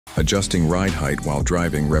Adjusting ride height while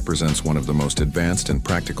driving represents one of the most advanced and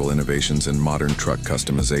practical innovations in modern truck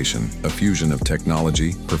customization, a fusion of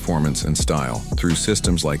technology, performance, and style. Through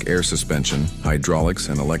systems like air suspension, hydraulics,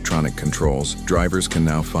 and electronic controls, drivers can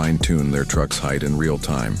now fine-tune their truck's height in real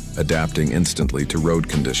time, adapting instantly to road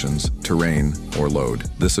conditions, terrain, or load.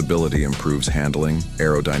 This ability improves handling,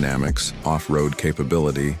 aerodynamics, off-road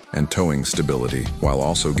capability, and towing stability, while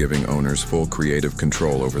also giving owners full creative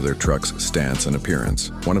control over their truck's stance and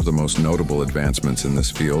appearance. One of the most notable advancements in this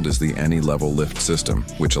field is the AnyLevel lift system,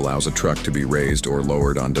 which allows a truck to be raised or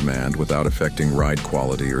lowered on demand without affecting ride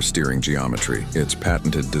quality or steering geometry. Its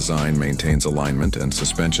patented design maintains alignment and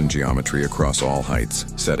suspension geometry across all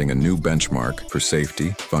heights, setting a new benchmark for safety,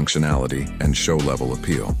 functionality, and show-level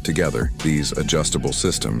appeal. Together, these adjustable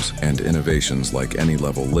systems and innovations like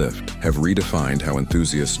AnyLevel Lift have redefined how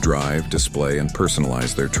enthusiasts drive, display, and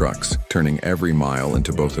personalize their trucks, turning every mile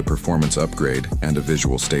into both a performance upgrade and a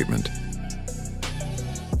visual statement.